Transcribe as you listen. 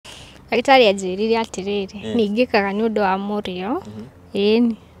Ndagĩtarĩ anjĩrire atĩrĩrĩ ningĩkaga nĩ ũndũ wa murio.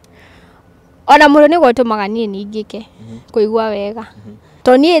 Ĩni. Ona murio nĩ gwatũmaga niĩ ningĩke kũigua wega.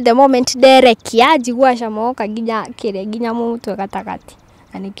 To niĩ the moment nderekia njigua cama oka nginya mũtwe gatagati.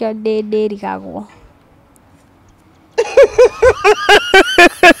 Na nĩkĩo ndĩrigagwo.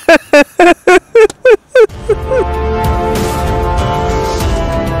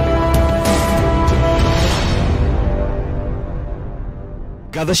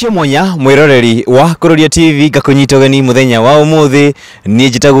 Ngatho cia mwanya mwiroreri wa Kuroria TV ngakunyita ugeni muthenya wa umuthi ni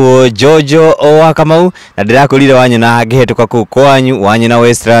njitagwo Jojo wa Kamau na ndirakurire wanyona ngihituka ku kwanyu wanyona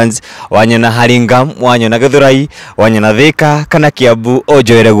Westlands wanyona Haringa wanyona Githurai wanyona Thika kana Kiambu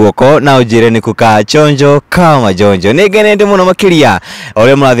onjoere guoko na unjire ni kuka chonjo kama jonjo nigenende muno makiria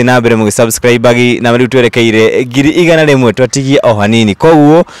ore murathi na mbere mu subscribe agi na riu twerekeire ngiri igana rimwe twatigie o hanini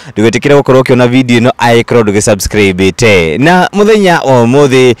koguo ndugetikire gukorwo kiona video ino aikro ndugisubscribe te na muthenya wa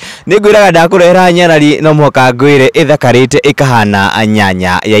muthi nigwiraga ndakurehera nyarari no mhoka ngwire ithakarite ikahana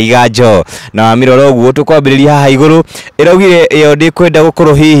nyanya ya iganjo na miroro guo tukwambiriria haha iguru iraugire iyo ndikwenda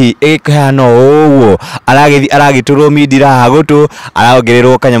gukorwo hihi ikahana uguo aragiturwo mindira haha gutu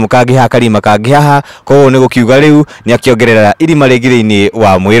araongererwo kanyamu kangi haha karima kangi haha koguo ni gukiuga riu ni akiongerera irima ringi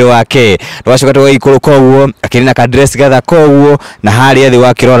wa mwiri wake twacoka tugaikuru koguo akiri na ka dress gatha koguo na hari athi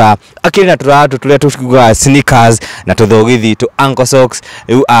wakirora akiri na turatu turia tukuga sneakers na tuthogithi tu ankle socks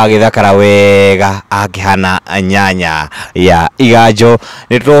riu agithakara wega akihana nyanya ya iganjo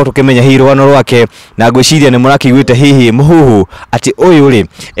nitwo tukimenya hihi rugano rwake na ngwiciria ni murakiguite hihi muhuhu ati uyu ri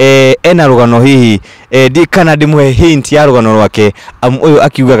ena rugano hihi kana ndimwe hint ya rugano rwake uyu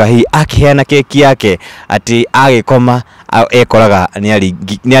akiugaga hihi akiheana keki yake ati agikoma ekoraga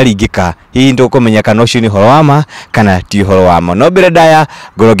ni aringika hihi ndukumenya kana ucio ni horo wama kana ti horo wama no mbere ndaya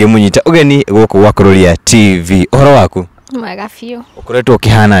ngoroge munyita ugeni guku gwa Kuroria TV horo waku mwega biũ ukoretwo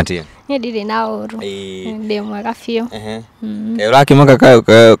ukihana atia niĩ ndirĩ na ũru ndĩ mwega biũ kaĩ ũrakĩmaka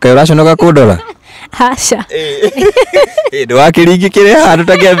kaĩ ũraconoka kũndora aca ndũgakĩringĩkĩre handũ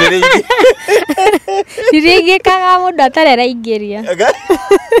ta kĩambĩrĩirie ndiringĩkaga mũndũ atarĩ araingĩria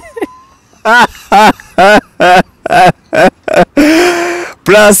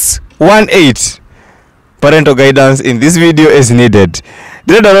 +18 parental guidance in this video is needed.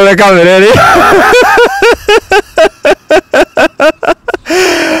 Ndĩrenda rore kamera ĩrĩ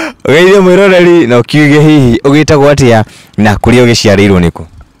Ugeithie mwiroreri na ukiuge hihi ugitagwo atia na kuria ugiciarirwo niku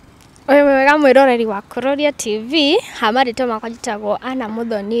Oyo mwega mwiroreri wa Kuroria TV hamarito makajitagwo Ana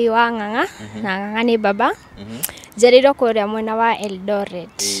Muthoni wa Ng'ang'a na Ng'ang'a ni baba njerirwo kuria mwena wa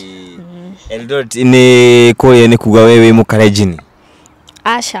Eldoret Eldoret ni kuria ni kuga wewe mukarejini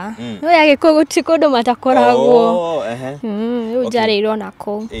aca no yage kuguti kundu matakoragwo njarirwo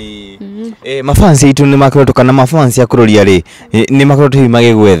nako mafansi itu ni makorotwo kana mafansi ya Kuroria ri ni makorotwo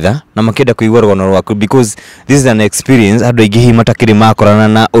magigwetha na makenda kuigwa rugano rwaku because this is an experience andu aingi hi matakiri makorana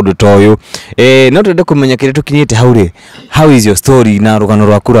na undu toyo no twende kumenya kire tukinyite hauri how is your story na rugano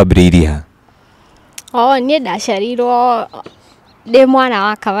rwaku rwambiriirie ni ndacarirwo ndi mwana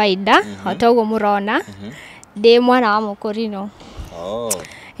wa kawaida otoguo murona ndi mwana wa mukurino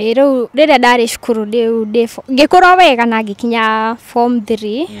riu rĩrĩa ndarĩ cukuru ngĩkũra wega na ngĩkinya form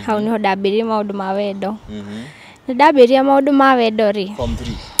 3 hau niho ndambĩrĩirie maũndũ ma wendo ndambĩrĩirie maũndũ ma wendo ri form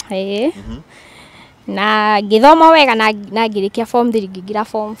 3 na ngĩthoma wega na ngĩrĩkia form 3 ngĩingĩra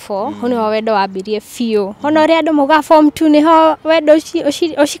form 4 ho niho wendo wambĩrĩirie biũ ona ũrĩa andũ mauga form 2 niho wendo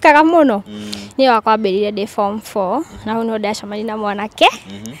ũcikaga mũno niĩ wakwa wambĩrĩirie ndĩ form 4 na ho niho ndacemania na mwanake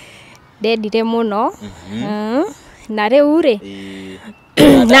ndendire mũno na rĩu rĩ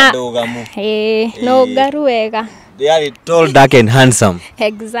na no ngaru wega they are tall dark and handsome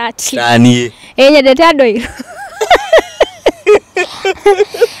exactly tani nyendete andũ airu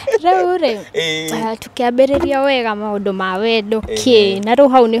rĩu rĩ tukiambĩrĩria wega maũndũ ma wendo na rĩu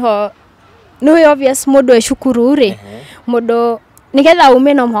hau niho no obvious mũndũ e cukuru rĩ mũndũ nigetha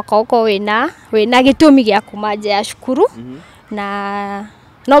ume no mũhaka uko wĩna gĩtũmi gĩa kuma nja ya cukuru na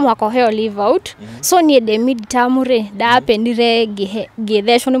no mwako heo leave out so ni de mid term rĩ ndapendire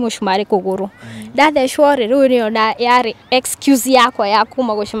ngĩthecwo nĩ mũcumari kũgũrũ ndathecwo rĩ rĩu nĩyo yarĩ excuse yakwa ya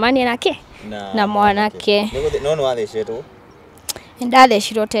kuma gũcemania nake na mwanake no nĩ wathecetwo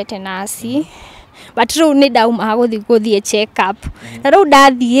ndathecirwo tetanus but rĩu nĩ ndauma gũthiĩ check up na rĩu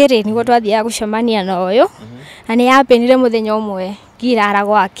ndathiĩ rĩ nĩguo twathiaga gũcemania na ũyũ na nĩ yapenire mũthenya ũmwe ngirara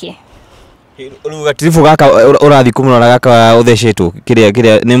gwake Uruga tirifu gaka urathi kumurora gaka uthecetwo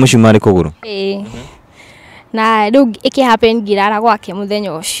kiria ni mucumari kuguru na riu iki happen ngirara gwake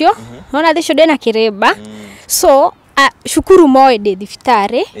muthenya ucio ona thicio ndina kiremba so shukuru moe ndi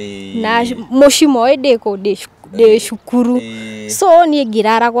thibitari na muci moe ndi ndĩ cukuru so niĩ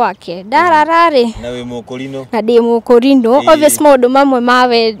ngirara gwake ndarara rĩ na wĩ mũkũrino na ndĩ mũkũrino obvious maũndũ mamwe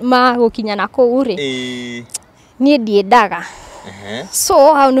ma gũkinya na kũu rĩ niĩ ndiendaga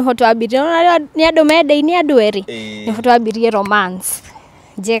so hau nĩho twambirie nĩ andũ mendeini andũ erĩ nĩho twambirie romance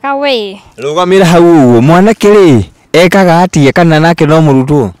njega we rũgamĩra hau ũguo mwanake rĩ ekaga atia kana nake no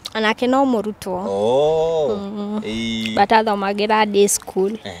mũrutwo anake no mũrutwo batathomagĩra day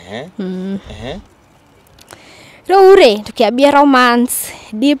school rĩu rĩ tũkĩambia romance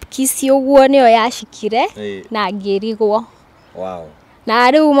deep kiss ũguo nĩyo yacikire na ngĩrigwo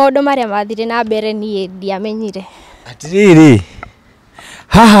na rĩu maũndũ marĩa mathire na mbere niĩ ndiamenyire atirĩrĩ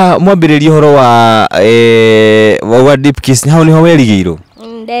haha mwambĩrĩria ũhoro wa deep kiss hau nĩho werigĩirwo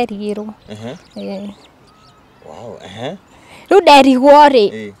nderigĩrwo rĩu nderigwo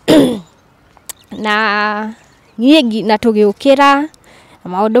rĩ na niĩ na tũgĩũkĩra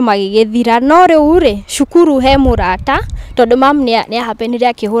na maũndũ magĩgĩthira no rĩu rĩ cukuru he mũrata tondũ mam nĩ ahapenire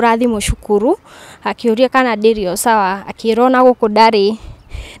akĩhũra thimũ cukuru akĩũria kana ndĩrĩ o sawa akĩrwo na gũkũ ndarĩ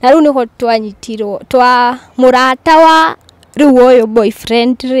na rĩu nĩho twanyitirwo mũrata wa rĩu ũyũ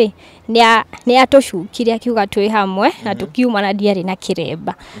boyfriend rĩ nĩ atũcukire akiuga twĩ hamwe na tũkiuma na ndiarĩ na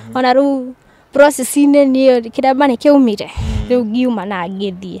kĩremba ona rĩu process-inĩ niyo kĩremba nĩ kĩaumire rĩu ngiuma na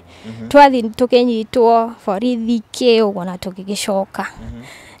ngĩthiĩ twathi tũkĩnyitwo borithi ũguo na tũgĩgĩcoka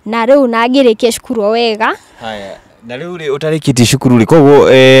na rĩu na ngĩrĩkia cukuru wega na rĩu rĩ ũtarĩkĩtie cukuru rĩ koguo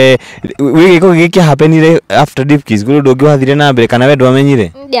gĩko gĩkĩ happenire after deep kiss gũrũ ndũngĩ wathire na mbere kana we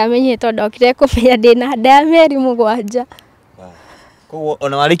ndwamenyire ndiamenyire tondũ ndokire kũmenya ndĩna nda ya mĩeri 7 koguo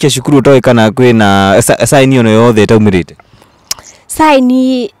ona warĩkia cukuru ũtoĩ kana kwĩna sign ĩno yothe ĩtaumĩrĩte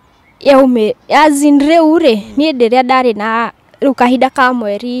sign as in rĩu rĩ niĩ ndĩrĩa ndarĩ na rĩu kahinda ka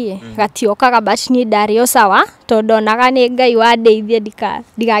mweri gatiokaga but niĩ ndarĩ o sawa tondũ onaga nĩ Ngai wandeithia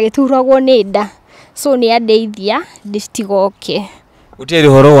ndigagĩturagwo nĩ nda so nĩ andeithia ndĩtigoke gũtirĩ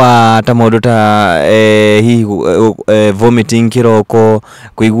ũhoro wa ta maũndũ ta hihi vomiting kĩroko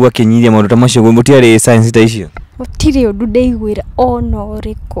kũigua kĩnyiria maũndũ ta macio gũtirĩ signs ta icio gũtirĩ ũndũ ndaiguire ona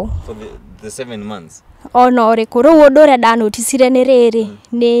ũrĩkũ for the 7 months ona ũrĩkũ rĩu ũndũ ũrĩa ndanoticire nĩ rĩrĩ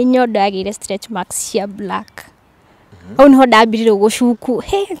nĩ nyondo yagĩire stretch marks cia black hau nĩho ndambirire gũcuku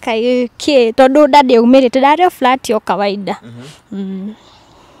kaĩ kĩ tondũ nda ndĩaumĩrĩte ndarĩ o flat o kawaida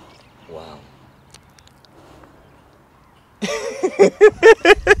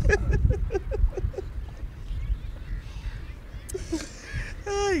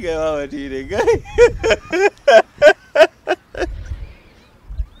Ay, mama tire, guy.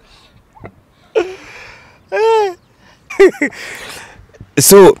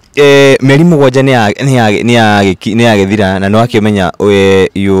 So meri mũgwanja nĩ yagĩthira na nĩ wakĩmenya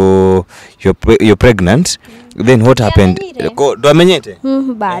you're pregnant then what happened ndwamenyete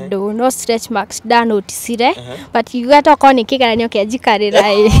bado no stretch marks ndanoticire but igata ko nĩ kĩgeranio kĩa njikarĩra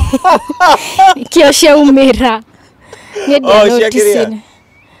kĩo ciaumĩra nĩ ndanoticire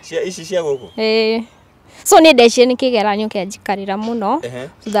ici cia gũkũ so nĩ ndecirie nĩ kĩgeranio kĩa njikarĩra mũno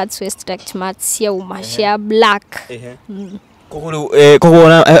so that's why stretch marks ciauma cia black koguo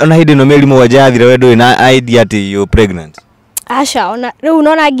ona hĩndĩ ĩno mĩeri mũgwanja yathira we ndũrĩ na idea atĩ you're pregnant aca ona rĩu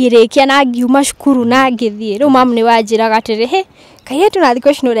nona ngĩrĩkia na ngiuma cukuru na ngĩthiĩ rĩu mamu nĩ wanjĩraga atĩrĩ kairĩtu na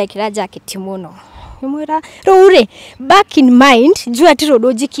thikũ ici nĩũrekĩra jacket mũno ngĩmwĩra rĩu rĩ back in mind njũĩ atĩ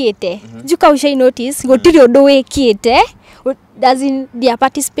ũndũ njĩkĩte njuka ushai notice gũtirĩ ũndũ wĩkĩte doesn't they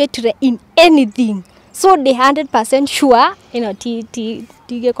participate in anything so they 100% sure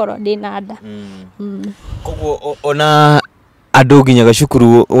tigĩkorwo ndĩna nda koguo ona andũ nginyaga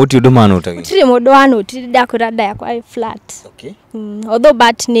cukuru gũtirĩ ũndũ manotagia gũtirĩ mũndũ wanotire ndakwĩra nda yakwa ĩ flat although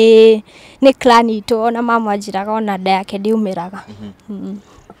but nĩ clan itũ ona mama anjĩraga ona nda yake ndiumĩraga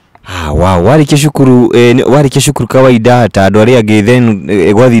wow warĩkia cukuru kawaida ta andũ arĩa angĩ then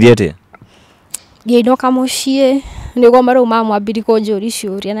gwathire atĩa ngĩinũka mũciĩ nĩguo marĩu mamwambiri kũnjũria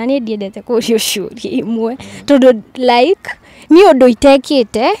ciũria na niĩ ndiendete kũũrio ciũria imwe tondũ like niĩ ũndũ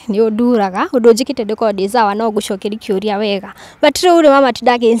itekĩte nĩ ũnduraga ũndũ njĩkĩte ndĩkorwo ndĩ sawa no ngũcokeria kĩũria wega but rĩu rĩ mama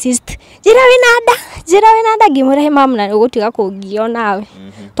tindaka insist njĩra wĩna nda ngĩmũrehe mama na ũgũtiga kũngio nawe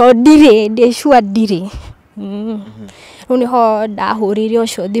tondũ ndĩ sure ndirĩ rĩu nĩho ndahũrĩire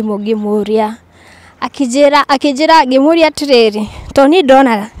ũcio thimũ ngĩmũria akĩnjĩra ngĩmũria atĩrĩrĩ tondũ niĩ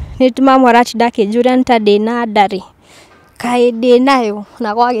ndona nĩ mama aratinda akĩnjũria nĩ ta ndĩna nda rĩ kaĩ ndĩnayo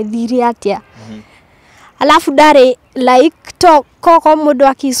na gwagĩthire atĩa alafu ndarĩ like to koko mũndũ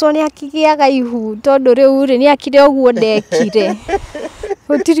akicwo nĩ akĩgĩaga ihu tondũ rĩu rĩ nĩ akire ũguo ndekire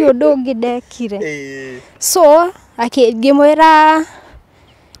gũtirĩ ũndũ ũngĩ ndekire so ngĩmwĩra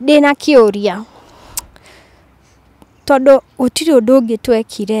ndĩna kĩũria tondũ gũtirĩ ũndũ ũngĩ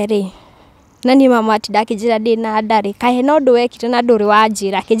twekire rĩ na ni mama ati ndakijira ndina ndari kahe no ndu wekire na nduri wa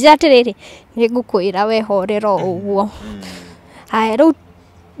njira kijira atiriri ni ngukwira we horera uguo hai ru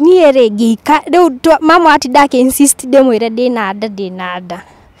nie regika ru mama ati ndake insist ndimwire ndina nda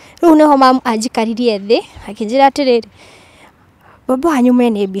ru neho mama ajikaririe thi akijira atiriri baba wanyu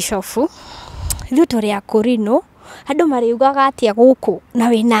mene bishofu ithu turi akurino andu mariugaga atia guku na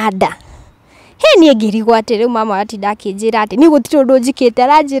wina nda he nie ngirigwa atiri mama ati ndakinjira ati ni gutiri undu njikite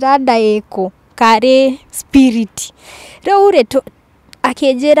aranjira nda iku kari spirit riu ri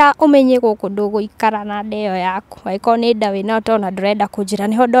akinjira umenye guku nduguikara na ndeyo yaku waiko ni nda wina utona ndurenda kunjira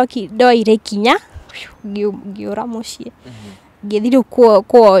niho ndoire kinya ngiura mucii ngithiri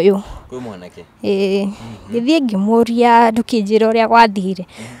kuoyo kwi mwanake ngithie ngimuria ndukinjira uria gwathire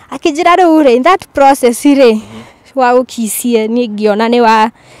akinjira riu ri that process ri wa ukicie ni ngiona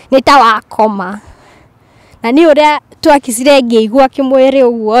ni ta wakoma na ni uria twakisire ngiigua kimwiri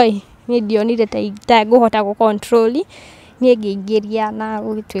uguo ni ndionire ta nguhota gu control ni ngiingiria na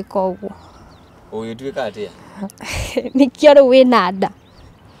gugitwika uguo ugitwika atia nikio ri wina nda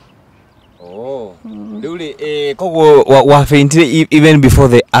Luli, kogo wa faintire even before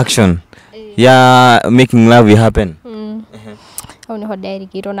the action ya making love happen. Au ni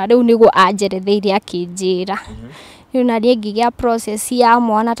hoderigiro na riu nigo anjeretheire akinjira. Riu na ngigia process ya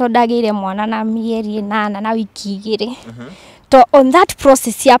mwana to ndagire mwana na mieri 8 na wiki 2. To on that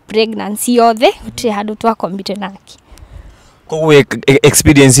process ya pregnancy yothe gutire handu twakombire naki. Kogo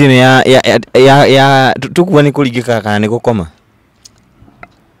experience ino ya tukuwa ni kuringika kana ni gukoma?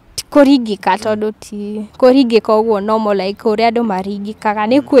 Kuringika tondu ti kuringika uguo normal like uria andu maringikaga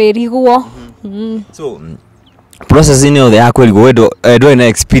ni kwirigwo. So process ino the akwirigwo wedo na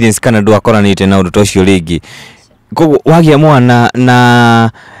experience kana ndu akoranite na undu tocio ringi koguo wagia mwana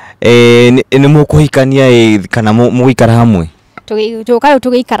na ni mukuhikania kana muikara hamwe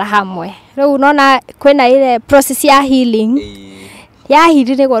tugikara hamwe riu nona kwena ile process ya healing ya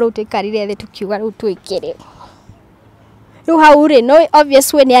healing gwa riu tuikarire thi tukiuga riu twikire riu hau ri no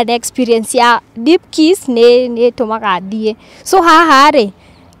obvious when ya experience ya deep kiss ni tumaga thie so haha ri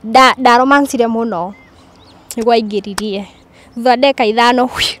da romancire muno nigwa ingiririe thutha ndeka 5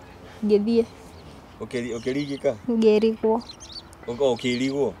 ngithie ukirigika ngirigwo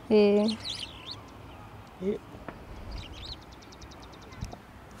ukirigwo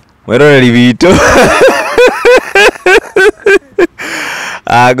weroreri witu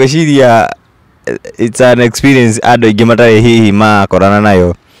gociria it's an experience andu ingi matari hihi makorana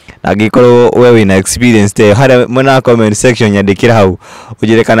nayo na gikorwo we wina experience te hara mwena comment section nyandikira hau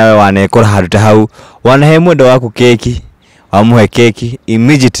ujire kana we wanekora handu ta hau wanahe mwendo waku keki wamuhe keki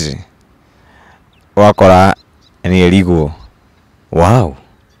immediately wakora ni erigwo. Wow.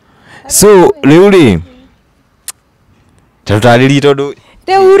 So riuri tatariri tondu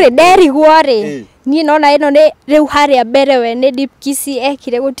riu nderigwo ri ni nona ino ni riu haria mbere we ni deep kiss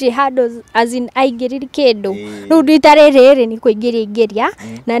ekire gutiri handu as in aingiriri kindu riu nditariri ni kuingiria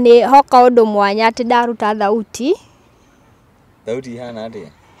na ni hoka undu mwanya ati ndaruta thauti hana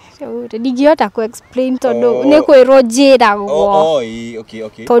atia ndingihota ku explain tondu ni kwirwo njiragwo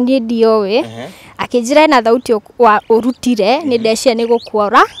okay tondi ndiowe akinjira na thauti wa urutire ni ndecire ni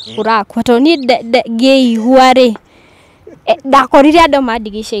gukwora urakwa to ni ngiigua ri ndakorire andu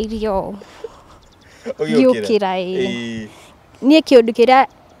mandigiceirio giukira ni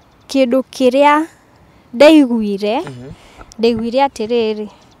kindu kiria ndaiguire atiriri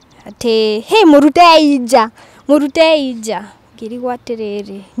ati hey murute ija ngirigwa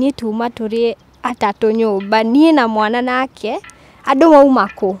atiriri ni tuma turi atatu nyumba ni na mwana nake andu mauma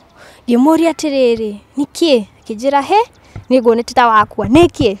ku ngimuria atiriri niki kijira he nigo nitita wakwa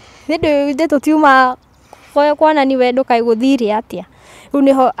niki ndio tutiuma kwana ni wendo kai guthiri atia riu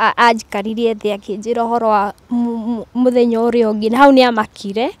niho ajikaririe thi akinjira horo wa muthenya uri ungi na hau ni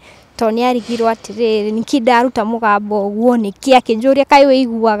amakire to ni arigirwo atiriri niki ndaruta mugambo uguo niki akinjuria kai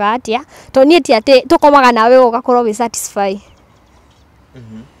wiguaga atia to ni ati tukomaga nawe ugakorwo we satisfy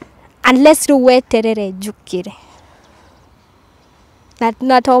unless riu weterere njukire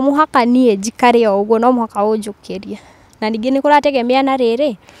na to muhaka nie njikare uguo no muhaka unjukirie na ningi ni kurategemea na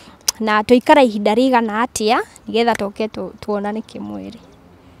riri na tuikara ihinda rigana atia nigetha toke tuonane kimwiri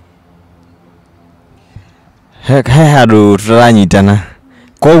he handu turanyitana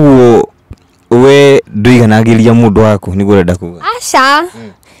koguo we nduiganagiria mundu waku niguo urenda kuga aca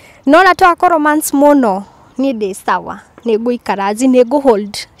nona twako romance muno ni ndi sawa ni nguikara ni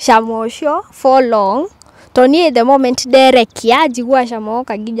hold cama ucio for long to ni the moment nderekia njigua cama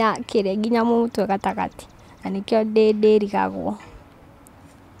oka nginya mutwe gatagati na nikio ndirigagwo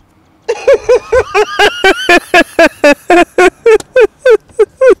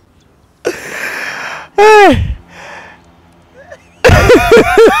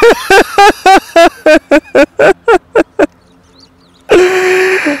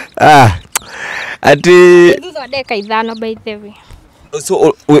Ati ndeka ithano by the way.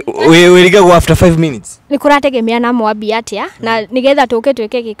 So we go after 5 minutes. Ni kurategemea na mwambi atia na nigetha tuke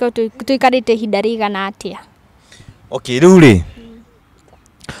twike giko tuikarite hinda rigana atia. Okay, ruri.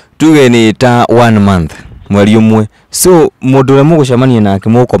 Tuge ni ta 1 month. Mweri umwe. So mundu ure mugucemania nake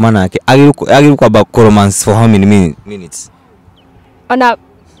mukoma nake agiru kwamba romance for how many minutes? Ona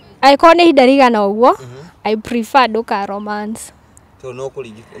aikone hinda rigana uguo. I prefer duka romance. So no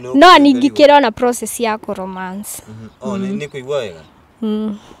ningikira na process ya romance. Ni kuigwa wega.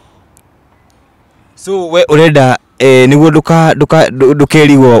 So we urenda niguo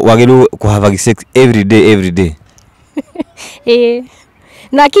dukerigwo wagiru ku have sex every day.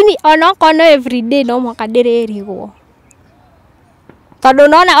 Lakini ona kono every day no mwaka ndirerigwo. Tondu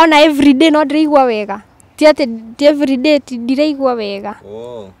ona every day no ndirigwa wega. Ti ati every day ndirigwa wega.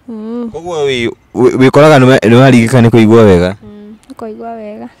 Koguo we koraga no marigika ni kuigwa wega. Kuigwa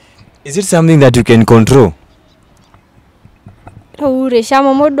wega. Is it something that you can control? Ure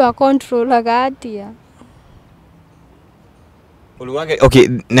shama mundu a controlaga atia. Uluwage okay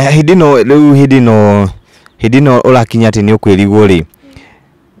na hidino urakinya ati ni ukwirigwo ri.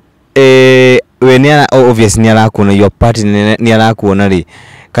 We ni obviously ni arakuona your partner ni arakuona ri.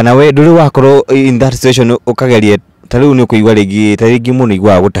 Kana we nduri wakorwo in that situation ukageria tariu ni kuigwa ringi muno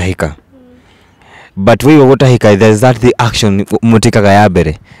igwa gutahika. But we gutahika there's that action mutikaga ya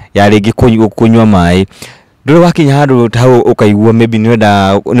mbere ya ringi kunywa mai. Nduri wakinya handu tahu ukaigwa maybe ni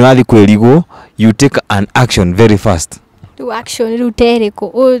wathi kwirigwo you take an action very fast. Do action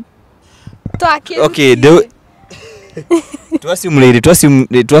ruteriko okay to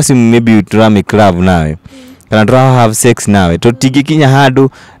assume maybe to make love nawe kana to have sex nawe to tigikinya handu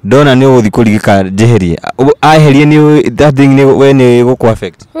ndona ni uguthi kurigika jeherie aherie ni that thing ni we ni guku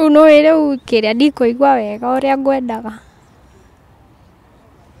affect no ere ukiria ndiko igwa wega uria ngwendaga.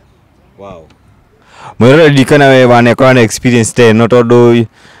 Wow. Mwero ndikana we wane kwa na experience te no tondu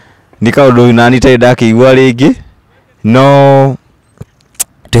ndikaundu nani tai ndakigwa ringi no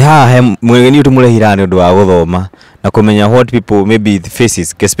he mwegeni utumurehira ni undu wa guthoma na kumenya what people maybe the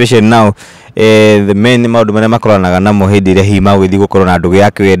faces especially now the men maundu maria makoranaga namo hindi ria hi magwithi gukorwo na ndugu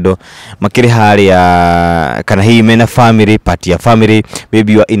yake wendo makiri haria kana hi mena family part ya family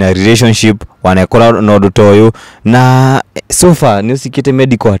maybe you are in a relationship wanekora na undu toyo na so far ni usikite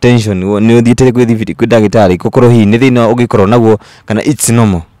medical attention ni uthiite kwi dagitari gukorwo hi ni thina ugikorwo naguo kana it's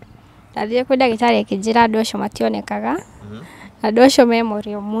normal. Ndathie kwi dagitari akijira andu acio mationekaga. Andu acio me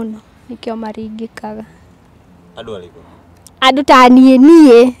murio muno nikio maringikaga. Andu ariko? Andu ta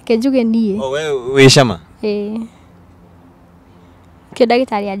nie kenjuge nie. We cama? Kio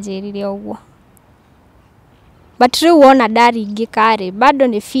dagitari anjirire uguo. But riu wona ndaringika ri bado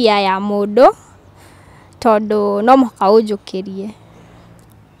ni fear ya mundu tondu no muka unjukirie.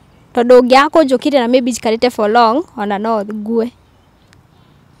 Tondu ungia kunjukirie na maybe jikarite for long ona no ngue.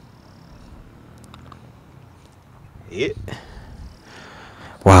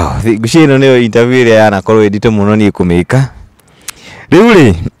 Wow, gushino niyo interview ile yana korwo edito muno ni kumika. Riu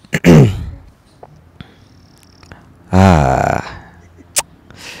ri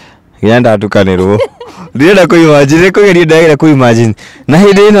yanda tukanirwo. Ndienda kuimagine kugeria ndagira kuimagine. Na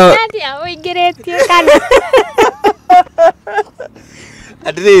hindi ino atia uingiretio kana.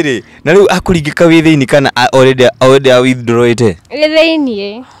 Atiriri, na riu akuringika wi thiini kana already withdraw ite?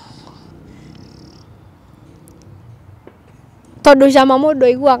 Thiini. Tondu cama mundu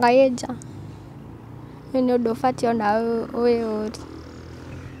aiguaga enja. Ni undu fati ona uri.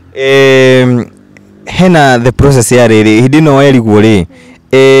 Hena the process ya riri hindi no erigwo ri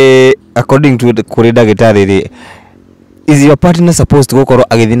according to kuri dagitari ri is your partner supposed to gukorwo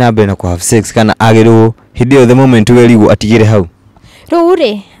agithi na mbere na ku have sex kana agiru hindi the moment werigwo atigire hau? Riu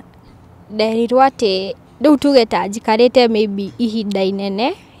ri nderirwo ati riu tugeta jikarite maybe ihinda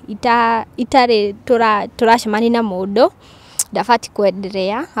inene itari turacemani na mundu ndafati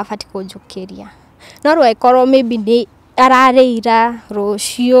kwenderea afati kunjukiria no rwekorwo maybe ni ararira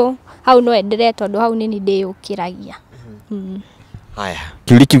rucio hau no enderee tondu hau nini ndiyukiragia. Haya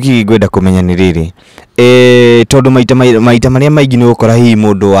kiuri kiu kigwenda kumenya ni riri tondu maita maria maingi ni gukora hi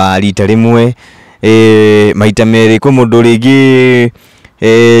mundu wa rita rimwe maita meri kwa mundu ringi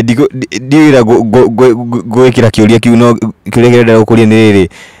ndiwira gwikira kiuria kiu no kiuria kirenda gukuria ni riri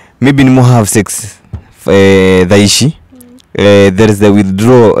maybe ni mo have sex thaici there is the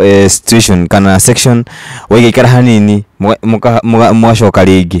withdraw situation kana section waigikara hanini mwacoka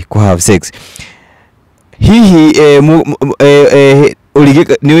ringi ku have sex hihi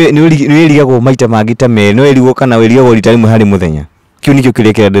nĩ wĩrigagwo maita mangĩ ta merĩ no wĩrigwo kana wĩrigagwo rita rĩmwe harĩ mũthenya kĩu nĩkĩo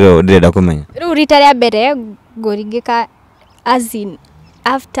kĩrĩa ndĩrenda kũmenya rĩu rita rĩa mbere ngũringĩka as in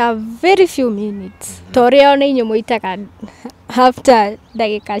after very few minutes torĩa ona inyuĩ mũitaga after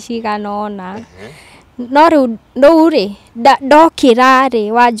ndagĩka cigana ũna no rĩu rĩ ndokĩra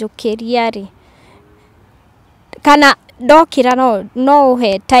rĩ wanjũkĩria rĩ kana ndokĩra no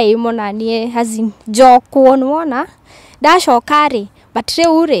ũhe time ona niĩ as in njokwo nĩwona ndacoka rĩ but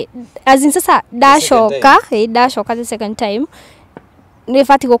rĩu rĩ as in sasa ndacoka the second time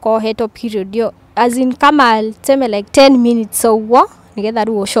nĩbati gũkorwo hetwo period yo as in kama teme like 10 minutes ũguo nĩgetha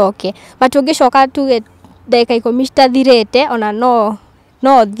rĩu ũcoke but ũngĩcoka tuge ndagĩka 10 citathirĩte ona no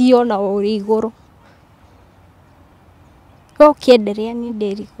thiĩ ona ũrĩ igũrũ ũkĩenderea nĩ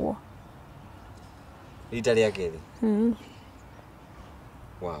ndĩrigwo rita rĩa kerĩ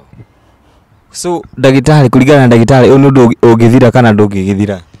wow so ndagĩtarĩ kũringana na ndagĩtarĩ ũyũ nĩ ũndũ ũngĩthira kana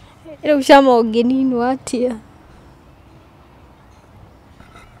ndũngĩgĩthira rĩu cama ũngĩninwo atĩa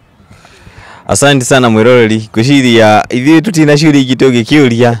Asante sana mwĩroreri ngwĩciria ithuĩ tũtina ciũria ingĩ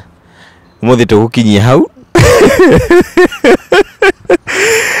tũngĩkĩũria ũmũthĩ tũgũkinyia hau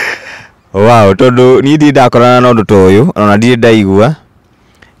wow tondũ niĩ ndirĩ ndakorana na ũndũ ta ũyũ ona ndirĩ ndaigua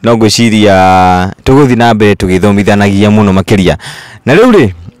no ngwĩciria tũgũthiĩ na mbere tũgĩthomithanagia mũno makĩria na rĩu rĩ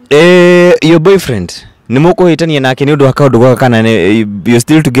your boyfriend nĩ mũkũhĩtania nake nĩ ũndũ wa kaũndũ gaka kana you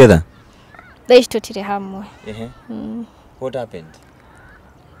still together thaa tũtirĩ hamwe what happened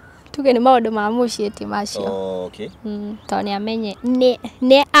tuge nĩ maũndũ ma mũciĩ ti macio okay tondũ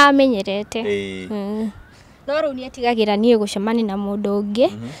nĩ amenyerete no rĩu nĩ atigagĩra niĩ gũcemania na mũndũ ũngĩ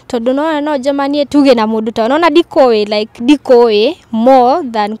tondũ no njemanie tuge na mũndũ ta ona ndikũĩ more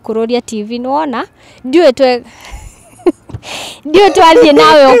than kũrũria TV nĩwona ndiũĩ twathiĩ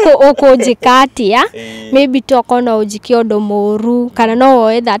nawe ũkũnjĩka atĩa maybe toko no ũnjĩke ũndũ mũru kana no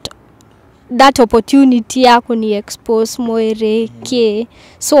woe that opportunity ya kũni expose mwĩrĩ kĩ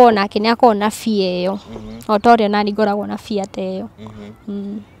so onake nĩ akorwo na fear ĩyo o ta ũrĩa nani ngoragwo na fear ta ĩyo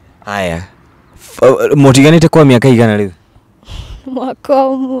haya mũtiganĩte kwa mĩaka igana rĩu mwaka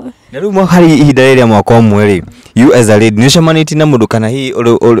ũmwe na rĩu harĩ ihinda rĩrĩa mwaka ũmwe rĩ you as a lady nĩ ũcemanĩtie na mũndũ kana hihi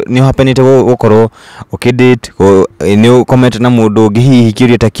nĩ ũhapenĩte gũkorwo ũkĩdate nĩ comment na mũndũ ũngĩ hihi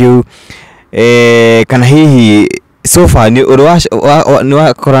kĩũria ta kĩu kana hihi so far nĩ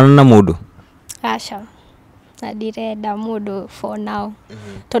wakorana na mũndũ aca na ndirenda mũndũ for now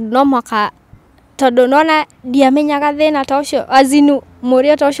tondũ no mwaka tondũ nona ndiamenyaga thĩna ta ũcio azinu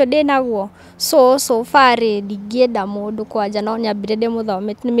mũrio ta ũcio ndĩnaguo so far ndingĩenda mũndũ kwanja no nyambire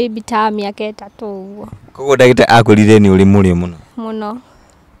ndĩmũthomete maybe ta mĩaka 3 ũguo koguo ndagĩtarĩ akũrire nĩ ũrĩ mũrio mũno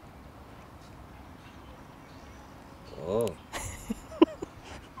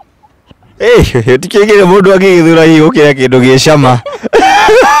tikĩgĩre mũndũ agĩgĩthura hihi gũkĩra kĩndũ gĩ cama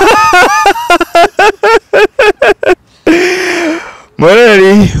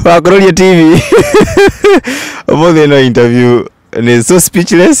mwĩroreri wa Kũrũria TV ũmũthĩ no interview is so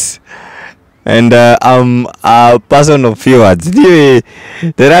speechless and I'm a person of few words ndiĩ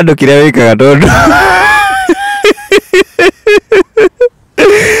ndĩrandũ kĩrĩa wĩkaga tondũ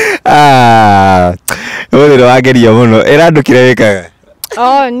ũmũthĩ wageria mũno ĩrandũ kĩrĩa wĩkaga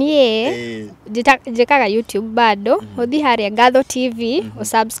niĩ njĩkaga YouTube bado ũthi harĩa Ngatho TV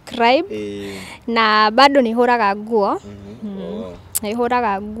usubscribe na bado nĩ hũraga nguo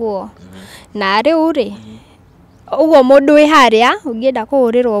na rĩu rĩ ũguo mũndũ wĩ harĩa ũngĩenda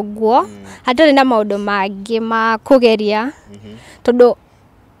kũhũrĩrwo nguo hatarĩ na maũndũ mangĩ ma kũgeria tondũ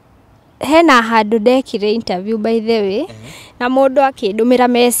hena handũ ndekire interview by the way na mũndũ akĩndũmĩra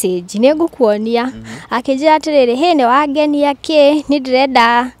message nĩ ngũkuonia akĩnjĩra atĩrĩrĩ nĩ wangenia kĩ nĩ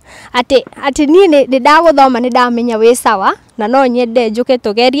ndĩrenda atĩ niĩ nĩ ndagũthoma nĩ ndamenya wĩ sawa na no nyende njũke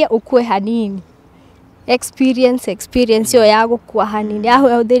tũgerie ũkue hanini experience ĩyo ya gũkua hanini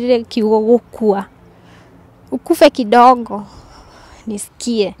ahũthĩrire kiugo gũkua ukufe kidogo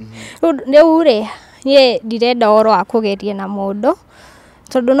nisikie rĩu rĩ niĩ ndirenda oro wa kũgeria na mũndũ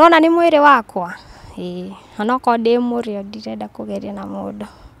tondũ nona nĩ mwĩrĩ wakwa ona ko ndĩ mũrĩo ndirenda kũgeria na mũndũ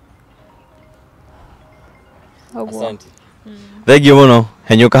asante thank you mũno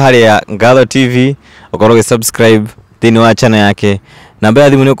henyũka harĩa Ngatho TV ũkorwo ũgĩ-subscribe thĩinĩ wa channel yake namba ya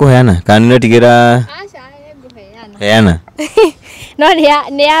thimũ nĩ ũkũheana kana nĩ ũtigĩra heana no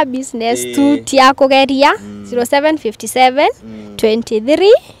nĩ ya business tu ti ya kũgeria 0757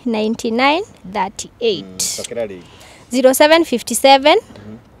 23 99 38 0757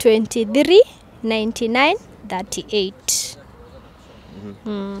 23 99 38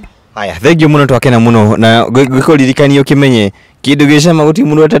 haya thank you mũno twakena mũno na ngĩkũririkania ũkĩmenye kĩndũ gĩcama gũtirĩ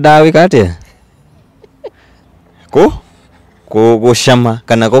mũndũ atendaga gwĩka atĩa gucama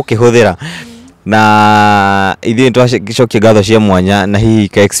kana gukihuthira na ithuĩ twacokia ngatho cia mwanya na hihi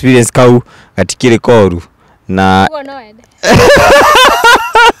ka experience kau gatikĩrĩ koru na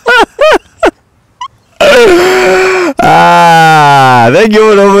thank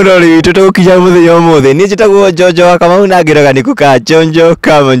you muno ritu tukinya muthenya umuthi ni njitagwo Jojo wa Kamau na ngiraga ni kuka chonjo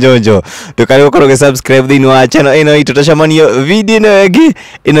kama njonjo tukari gukorwo ge subscribe thini wa channel ino itu tutacamanio video ino ĩngĩ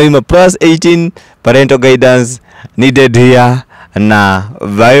ino ima +18 parental guidance needed here na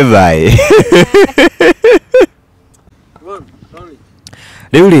bye bye.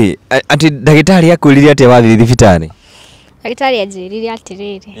 Riu ati ndagĩtarĩ akwĩrire atĩ wathiĩ thibitarĩ? Ndagĩtarĩ anjĩrire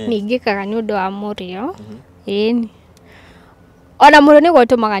atĩrĩrĩ ningĩkaga nĩ ũndũ wa mũrĩo. Ĩni ona mũrĩo nĩguo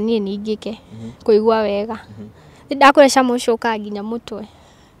ũtũmaga niĩ ningĩke kũigua wega. Ndakureca mũcoka nginya mũtwe.